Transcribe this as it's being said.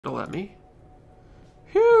It'll let me.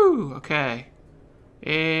 Whew, okay.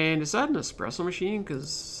 And is that an espresso machine? Because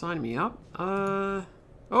sign me up. Oh,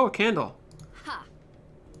 a candle. Ha.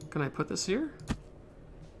 Can I put this here?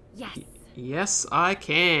 Yes. Yes, I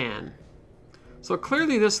can. So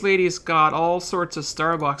clearly this lady's got all sorts of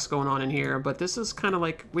Starbucks going on in here, but this is kind of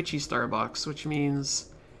like witchy Starbucks, which means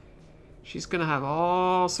she's going to have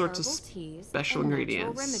all sorts of special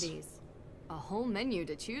ingredients. Remedies. A whole menu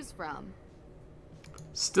to choose from.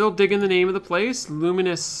 Still digging the name of the place.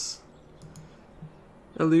 Luminous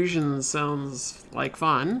Illusions sounds like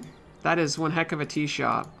fun. That is one heck of a tea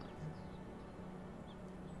shop.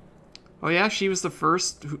 Oh yeah, she was the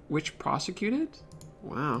first witch prosecuted?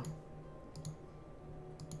 Wow.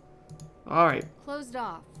 Alright. Closed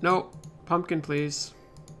off. No. Pumpkin, please.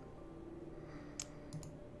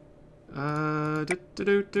 There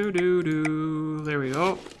we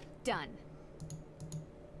go. Done.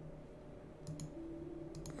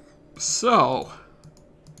 So,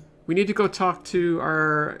 we need to go talk to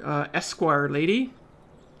our Esquire lady.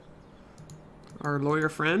 Our lawyer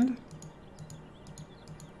friend.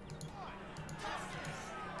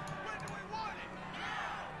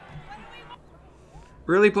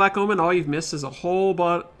 Really, Black Omen? All you've missed is a whole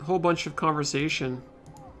bunch of conversation.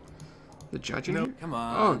 The judging? No, come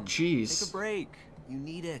on. Oh, jeez. Take a break. You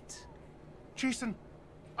need it. Jason,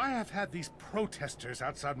 I have had these protesters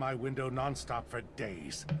outside my window nonstop for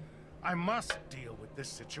days. I must deal with this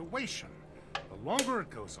situation. The longer it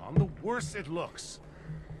goes on, the worse it looks.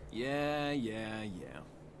 Yeah.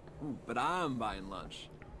 Ooh, but I'm buying lunch.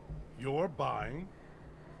 You're buying?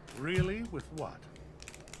 Really? With what?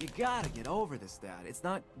 You gotta get over this, Dad. It's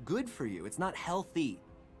not good for you. It's not healthy.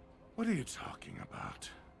 What are you talking about?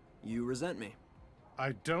 You resent me.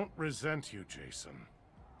 I don't resent you, Jason.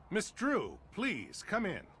 Miss Drew, please, come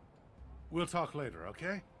in. We'll talk later,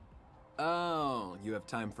 okay? Oh, you have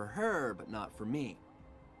time for her, but not for me.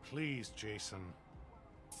 Please, Jason.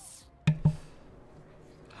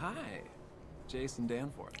 Hi, Jason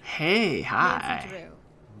Danforth. Hey, hi.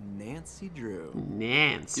 Nancy Drew.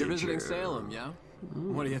 Nancy You're visiting Drew. Salem, yeah?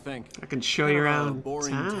 What do you think? I can show you around a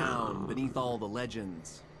boring town. town beneath all the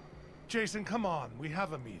legends. Jason, come on. We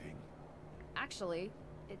have a meeting. Actually,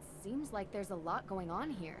 it seems like there's a lot going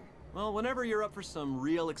on here. Well, whenever you're up for some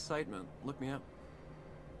real excitement, look me up.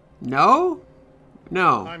 No?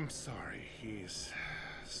 No. I'm sorry. He's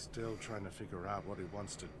still trying to figure out what he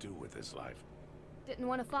wants to do with his life. Didn't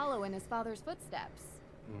want to follow in his father's footsteps.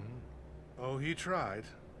 Oh, he tried.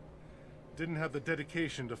 Didn't have the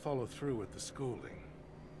dedication to follow through with the schooling.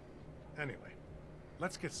 Anyway,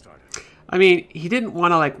 let's get started. I mean, he didn't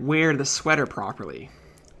want to, like, wear the sweater properly.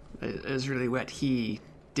 Is really what he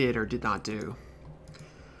did or did not do.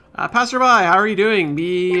 Passerby, how are you doing?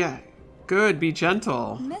 Be good, be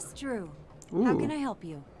gentle. Miss Drew, Ooh. how can I help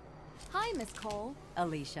you? Hi, Miss Cole.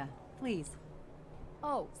 Alicia, please.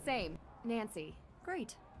 Oh, same. Nancy.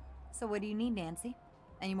 Great. So what do you need, Nancy?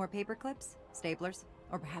 Any more paper clips, staplers,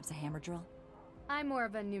 or perhaps a hammer drill? I'm more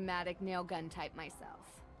of a pneumatic nail gun type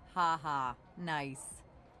myself. Ha ha, nice.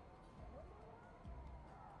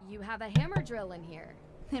 You have a hammer drill in here.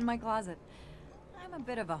 In my closet. I'm a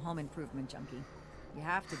bit of a home improvement junkie. You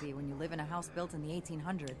have to be when you live in a house built in the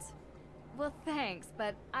 1800s. Well, thanks,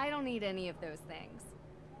 but I don't need any of those things.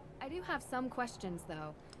 I do have some questions,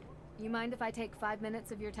 though. You mind if I take 5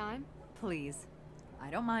 minutes of your time? Please. I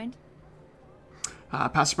don't mind.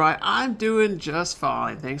 Passerby, I'm doing just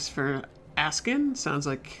fine. Thanks for asking. Sounds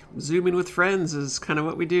like Zooming with friends is kind of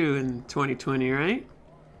what we do in 2020, right?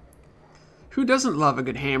 Who doesn't love a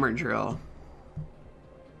good hammer drill?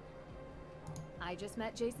 I just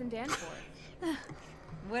met Jason Danforth.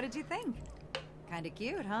 What did you think? Kinda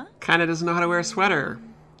cute, huh? Kinda doesn't know how to wear a sweater.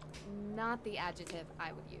 Not the adjective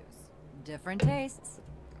I would use. Different tastes.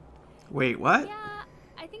 Wait, what? Yeah,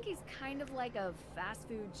 I think he's kind of like a fast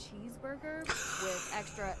food cheeseburger with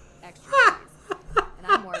extra cheese. And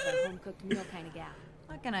I'm more of a home-cooked meal kind of gal.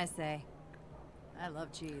 What can I say? I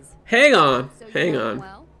love cheese. Hang on, So you hang know him on.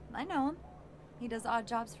 well? I know him. He does odd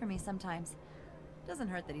jobs for me sometimes. Doesn't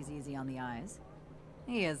hurt that he's easy on the eyes.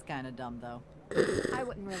 He is kind of dumb, though. I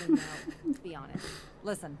wouldn't really know, to be honest.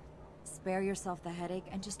 Listen, spare yourself the headache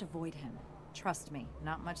and just avoid him. Trust me,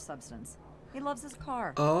 not much substance. He loves his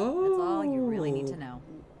car. Oh. That's all you really need to know.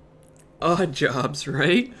 Odd jobs,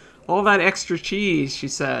 right? All that extra cheese, she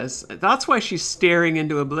says. That's why she's staring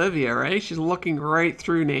into oblivion, right? She's looking right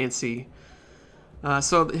through Nancy.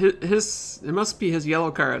 So it must be his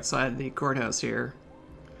yellow car outside the courthouse here.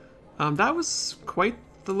 That was quite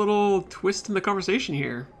the little twist in the conversation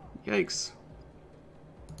here. Yikes.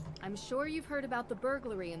 I'm sure you've heard about the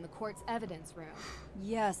burglary in the court's evidence room.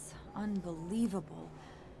 Yes, unbelievable.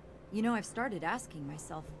 You know, I've started asking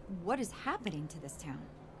myself, what is happening to this town?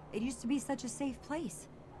 It used to be such a safe place.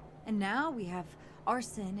 And now we have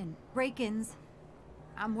arson and break-ins.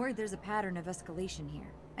 I'm worried there's a pattern of escalation here.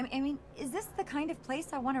 I mean, is this the kind of place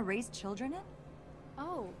I want to raise children in?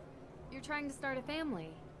 Oh, you're trying to start a family.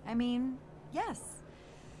 I mean, yes.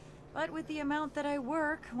 But with the amount that I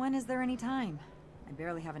work, when is there any time? I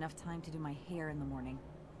barely have enough time to do my hair in the morning,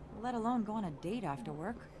 let alone go on a date after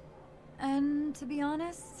work. And to be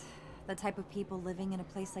honest, the type of people living in a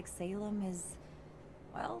place like Salem is,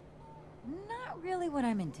 well, not really what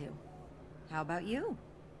I'm into. How about you?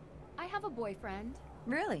 I have a boyfriend.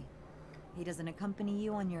 Really? He doesn't accompany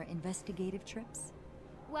you on your investigative trips?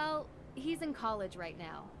 Well, he's in college right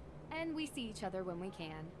now, and we see each other when we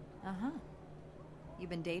can. Uh-huh. You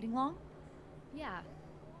been dating long? Yeah,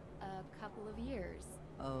 a couple of years.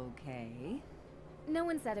 Okay. No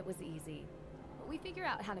one said it was easy, but we figure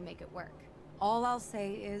out how to make it work. All I'll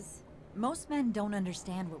say is, most men don't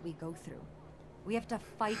understand what we go through. We have to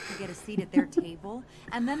fight to get a seat at their table,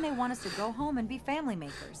 and then they want us to go home and be family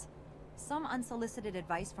makers. Some unsolicited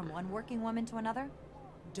advice from one working woman to another?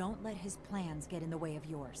 Don't let his plans get in the way of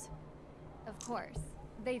yours. Of course,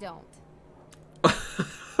 they don't.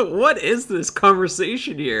 What is this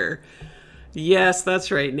conversation here? Yes,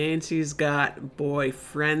 that's right. Nancy's got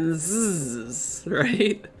boyfriends,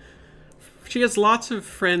 right? She has lots of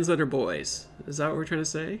friends that are boys. Is that what we're trying to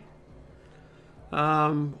say?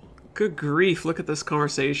 Good grief, look at this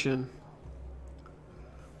conversation.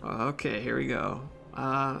 Okay, here we go.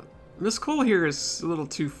 Miss Cole here is a little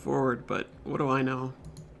too forward, but what do I know?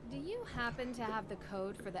 Do you happen to have the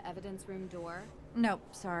code for the evidence room door? Nope,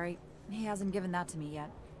 sorry. He hasn't given that to me yet.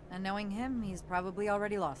 And knowing him, he's probably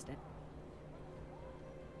already lost it.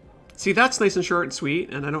 See, that's nice and short and sweet,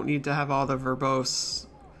 and I don't need to have all the verbose,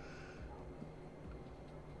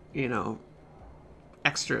 you know,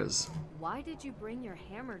 extras. Why did you bring your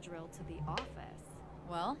hammer drill to the office?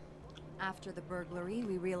 Well, after the burglary,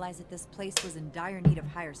 we realized that this place was in dire need of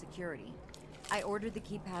higher security. I ordered the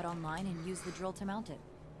keypad online and used the drill to mount it.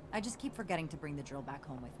 I just keep forgetting to bring the drill back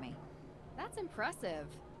home with me. That's impressive.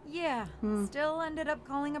 Yeah, still ended up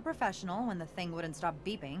calling a professional when the thing wouldn't stop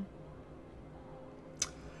beeping.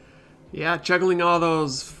 Yeah, juggling all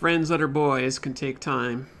those friends that are boys can take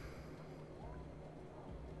time.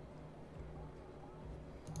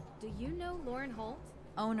 Do you know Lauren Holt?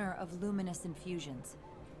 Owner of Luminous Infusions.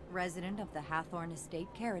 Resident of the Hathorne Estate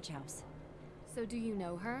Carriage House. So do you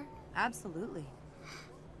know her? Absolutely.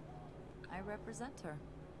 I represent her.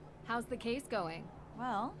 How's the case going?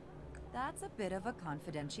 Well, that's a bit of a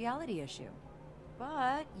confidentiality issue.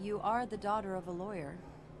 But you are the daughter of a lawyer.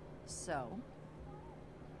 So,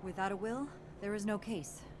 without a will, there is no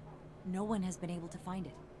case. No one has been able to find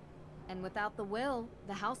it. And without the will,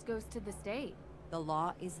 the house goes to the state. The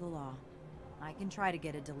law is the law. I can try to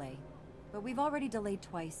get a delay. But we've already delayed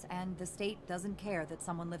twice, and the state doesn't care that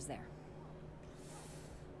someone lives there.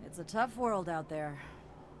 It's a tough world out there.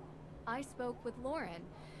 I spoke with Lauren.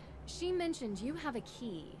 She mentioned you have a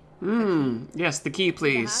key. Yes, the key, To the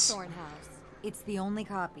please. Hathorne House. It's the only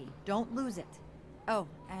copy. Don't lose it. Oh,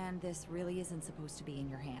 and this really isn't supposed to be in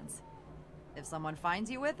your hands. If someone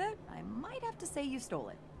finds you with it, I might have to say you stole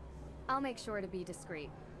it. I'll make sure to be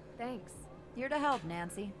discreet. Thanks. Here to help,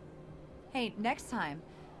 Nancy. Hey, next time,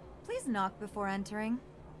 please knock before entering,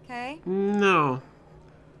 okay? No.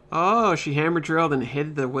 Oh, she hammer drilled and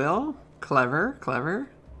hid the will? Clever, clever.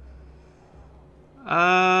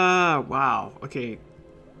 Wow. Okay.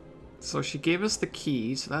 So she gave us the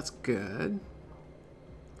key, so that's good.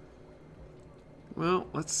 Well,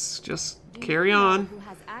 let's just carry Do you know on. who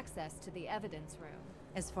has access to the evidence room?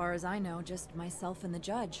 As far as I know, just myself and the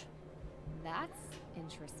judge. That's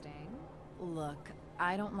interesting. Look,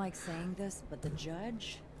 I don't like saying this, but the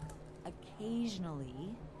judge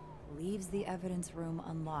occasionally leaves the evidence room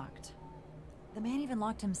unlocked. The man even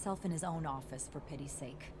locked himself in his own office, for pity's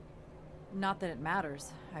sake. Not that it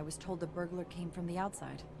matters. I was told the burglar came from the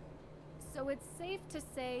outside. So it's safe to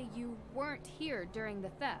say you weren't here during the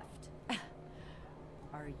theft?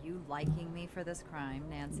 Are you liking me for this crime,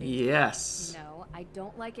 Nancy? Yes. No, I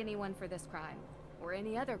don't like anyone for this crime. Or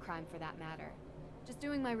any other crime for that matter. Just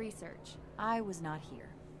doing my research. I was not here.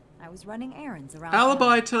 I was running errands around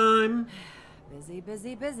Alibi town. time. Busy,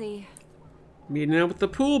 busy, busy. Meeting up with the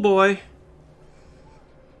pool boy.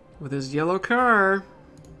 With his yellow car.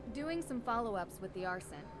 Doing some follow-ups with the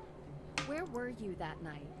arson. Where were you that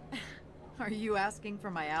night? Are you asking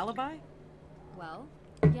for my alibi? Well,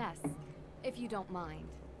 yes, if you don't mind.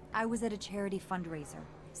 I was at a charity fundraiser,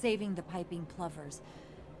 saving the piping plovers.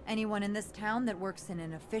 Anyone in this town that works in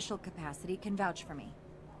an official capacity can vouch for me.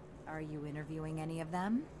 Are you interviewing any of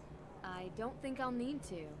them? I don't think I'll need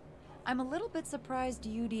to. I'm a little bit surprised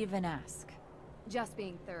you'd even ask. Just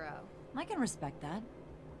being thorough. I can respect that.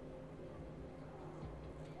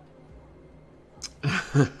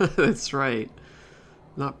 That's right.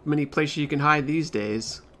 Not many places you can hide these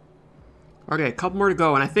days. Okay, a couple more to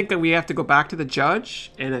go, and I think that we have to go back to the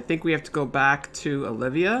judge, and I think we have to go back to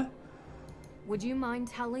Olivia. Would you mind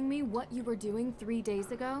telling me what you were doing 3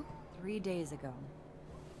 days ago? 3 days ago.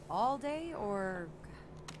 All day, or...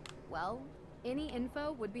 Well, any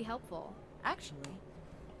info would be helpful. Actually,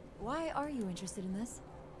 why are you interested in this?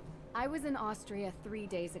 I was in Austria 3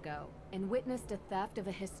 days ago and witnessed a theft of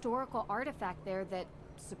a historical artifact there that,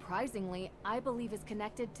 surprisingly, I believe is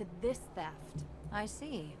connected to this theft. I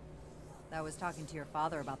see. I was talking to your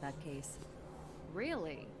father about that case.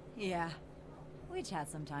 Really? Yeah. We chat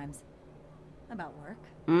sometimes. About work.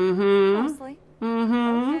 Mm-hmm. Mostly.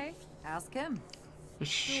 Mm-hmm. Okay. Ask him. Is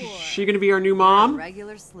Sure. she gonna be our new You're a mom?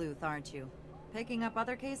 regular sleuth, aren't you? Picking up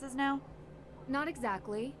other cases now? Not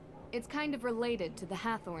exactly. It's kind of related to the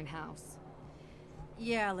Hathorne House.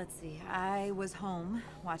 Yeah, let's see. I was home,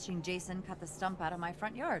 watching Jason cut the stump out of my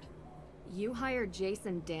front yard. You hired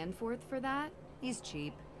Jason Danforth for that? He's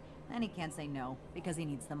cheap, and he can't say no, because he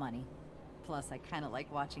needs the money. Plus, I kinda like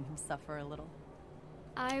watching him suffer a little.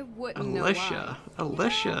 I wouldn't know why. Alicia.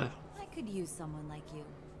 Alicia. I could use someone like you.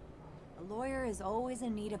 A lawyer is always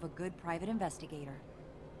in need of a good private investigator.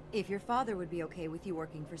 If your father would be okay with you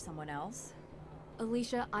working for someone else.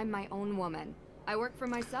 Alicia, I'm my own woman. I work for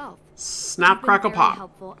myself. Snap, You've been crackle, very pop.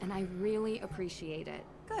 helpful, and I really appreciate it.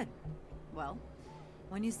 Good. Well,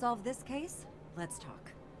 when you solve this case, let's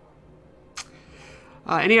talk.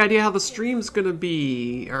 Any idea how the stream's gonna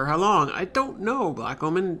be, or how long? I don't know, Black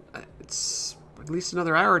Omen. It's at least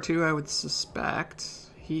another hour or two, I would suspect.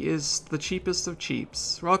 He is the cheapest of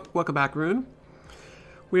cheaps. Welcome back, Rune.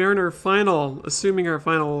 We are in our final, assuming our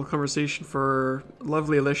final conversation for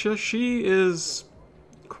lovely Alicia. She is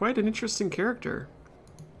quite an interesting character.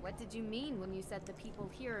 What did you mean when you said the people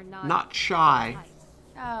here are not... Not shy.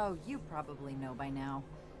 Oh, you probably know by now.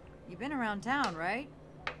 You've been around town, right?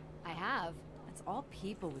 I have. It's all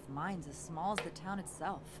people with minds as small as the town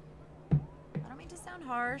itself. I don't mean to sound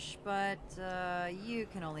harsh, but you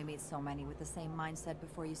can only meet so many with the same mindset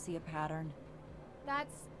before you see a pattern.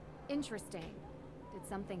 That's interesting. Did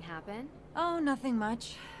something happen? Oh, nothing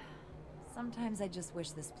much. Sometimes I just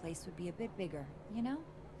wish this place would be a bit bigger, you know?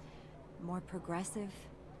 More progressive.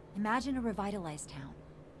 Imagine a revitalized town.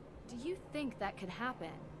 Do you think that could happen?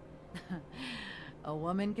 A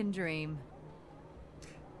woman can dream.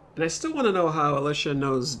 And I still want to know how Alicia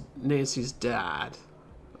knows Nancy's dad.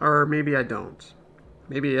 Or maybe I don't.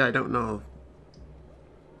 Maybe I don't know.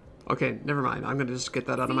 Okay, never mind. I'm going to just get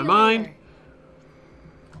that out of my mind. Later.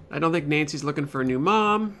 I don't think Nancy's looking for a new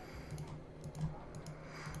mom.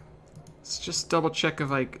 Let's just double check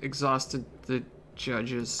if I exhausted the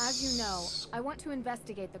judges. As you know, I want to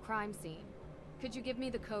investigate the crime scene. Could you give me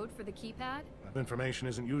the code for the keypad? That information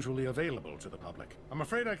isn't usually available to the public. I'm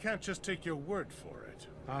afraid I can't just take your word for it.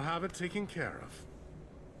 I'll have it taken care of.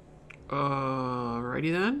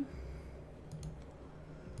 Alrighty then.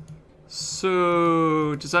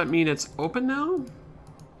 So, does that mean it's open now?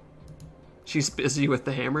 She's busy with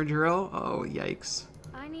the hammer drill? Oh, yikes.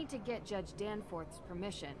 I need to get Judge Danforth's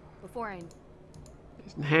permission before I...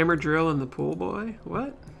 Hammer drill and the pool boy?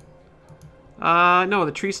 What? No,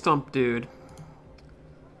 the tree stump dude.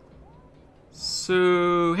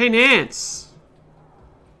 So, hey Nance!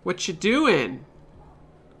 What you doing?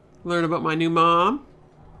 Learn about my new mom?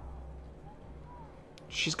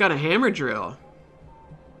 She's got a hammer drill.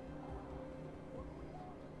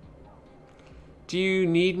 Do you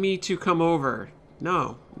need me to come over?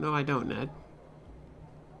 No. No, I don't, Ned.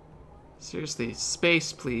 Seriously,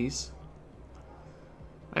 space, please.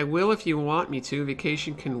 I will if you want me to.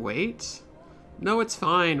 Vacation can wait. No, it's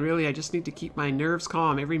fine. Really, I just need to keep my nerves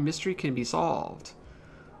calm. Every mystery can be solved.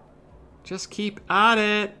 Just keep at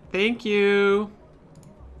it. Thank you.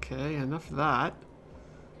 Okay, enough of that.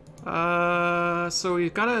 So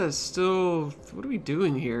we've gotta still... What are we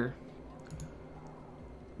doing here?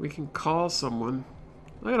 We can call someone.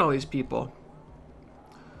 Look at all these people.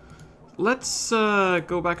 Let's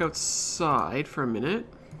go back outside for a minute.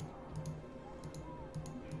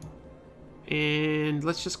 And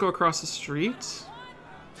let's just go across the street.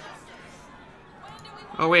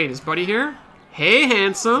 Oh wait, is Buddy here? Hey,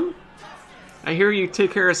 handsome! I hear you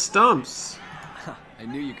take care of stumps. I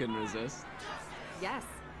knew you couldn't resist. Yes,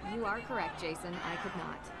 you are correct, Jason. I could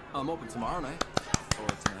not. I'm open tomorrow night. Or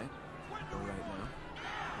tonight. Or right now.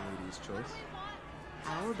 Lady's choice.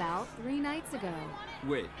 How about 3 nights ago?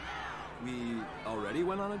 Wait, we already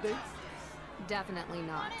went on a date? Definitely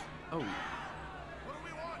not. Oh,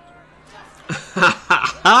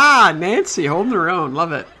 Ha! Nancy holding her own.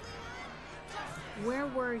 Love it. Where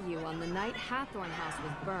were you on the night Hathorne House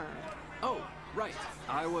was burned? oh, right.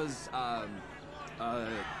 I was,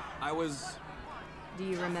 Do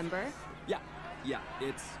you remember? yeah,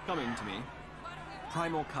 it's coming to me.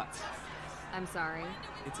 Primal Cuts. I'm sorry.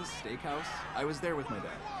 It's a steakhouse. I was there with my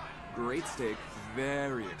dad. Great steak,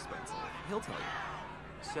 very expensive. He'll tell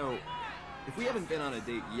you. So, if we haven't been on a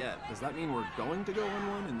date yet, does that mean we're going to go on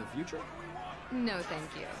one in the future? No, thank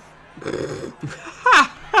you.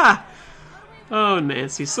 Oh,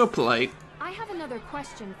 Nancy, so polite. I have another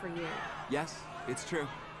question for you. Yes, it's true.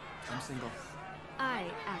 I'm single. I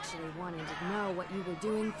actually wanted to know what you were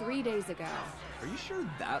doing 3 days ago. Are you sure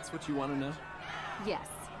that's what you want to know? Yes,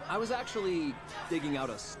 I was actually digging out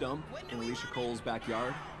a stump in Alicia Cole's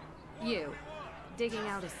backyard. you. Digging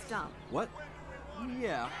out a stump. What?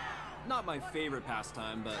 Yeah. Not my favorite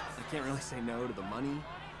pastime, but I can't really say no to the money.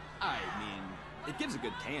 I mean, it gives a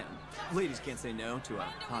good tan. Ladies can't say no to a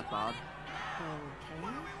hot bod. Okay.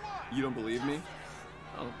 You don't believe me?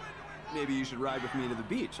 Well, maybe you should ride with me to the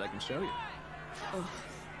beach. I can show you.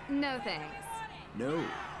 No thanks. No,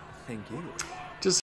 thank you.